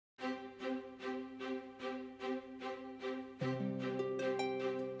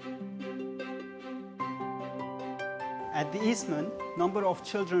At the Eastman, number of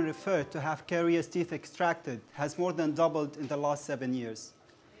children referred to have caries teeth extracted has more than doubled in the last 7 years.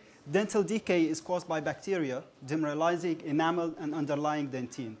 Dental decay is caused by bacteria, demineralizing enamel and underlying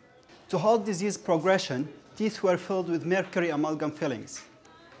dentine. To halt disease progression, teeth were filled with mercury amalgam fillings.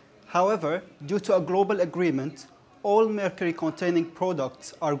 However, due to a global agreement, all mercury-containing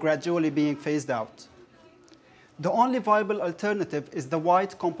products are gradually being phased out. The only viable alternative is the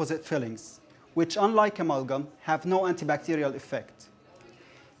white composite fillings, which, unlike amalgam, have no antibacterial effect.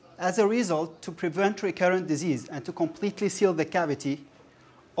 As a result, to prevent recurrent disease and to completely seal the cavity,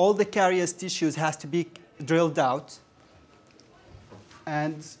 all the caries tissues has to be drilled out,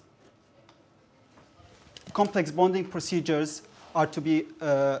 and complex bonding procedures are to be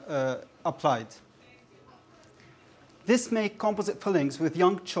applied. This makes composite fillings with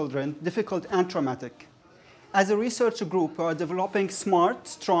young children difficult and traumatic. As a research group, we are developing smart,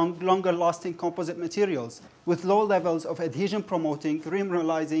 strong, longer-lasting composite materials with low levels of adhesion-promoting,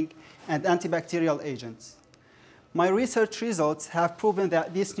 remineralizing, and antibacterial agents. My research results have proven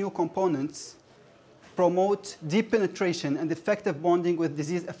that these new components promote deep penetration and effective bonding with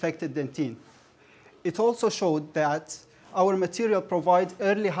disease-affected dentine. It also showed that our material provides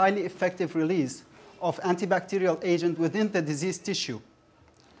early, highly effective release of antibacterial agent within the diseased tissue,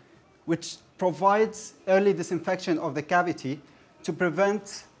 which provides early disinfection of the cavity to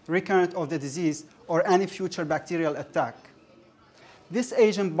prevent recurrence of the disease or any future bacterial attack. This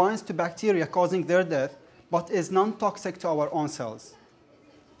agent binds to bacteria causing their death, but is non-toxic to our own cells.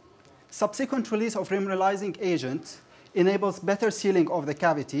 Subsequent release of remineralizing agent enables better sealing of the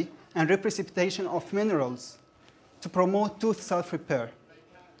cavity and reprecipitation of minerals to promote tooth self-repair.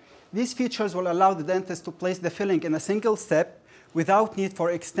 These features will allow the dentist to place the filling in a single step without need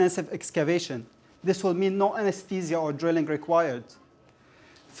for extensive excavation. This will mean no anesthesia or drilling required.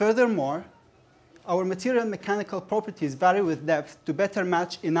 Furthermore, our material mechanical properties vary with depth to better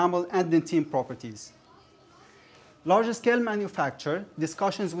match enamel and dentine properties. Large-scale manufacture,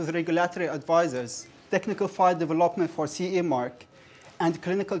 discussions with regulatory advisors, technical file development for CE mark, and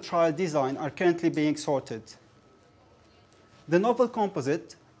clinical trial design are currently being sorted. The novel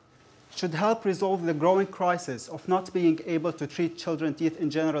composite should help resolve the growing crisis of not being able to treat children's teeth in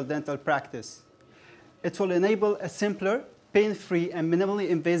general dental practice. It will enable a simpler, pain-free, and minimally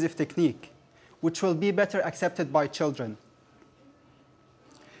invasive technique, which will be better accepted by children.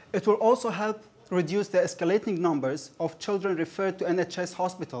 It will also help reduce the escalating numbers of children referred to NHS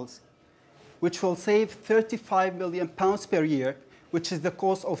hospitals, which will save £35 million per year, which is the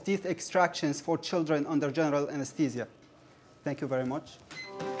cost of teeth extractions for children under general anesthesia. Thank you very much.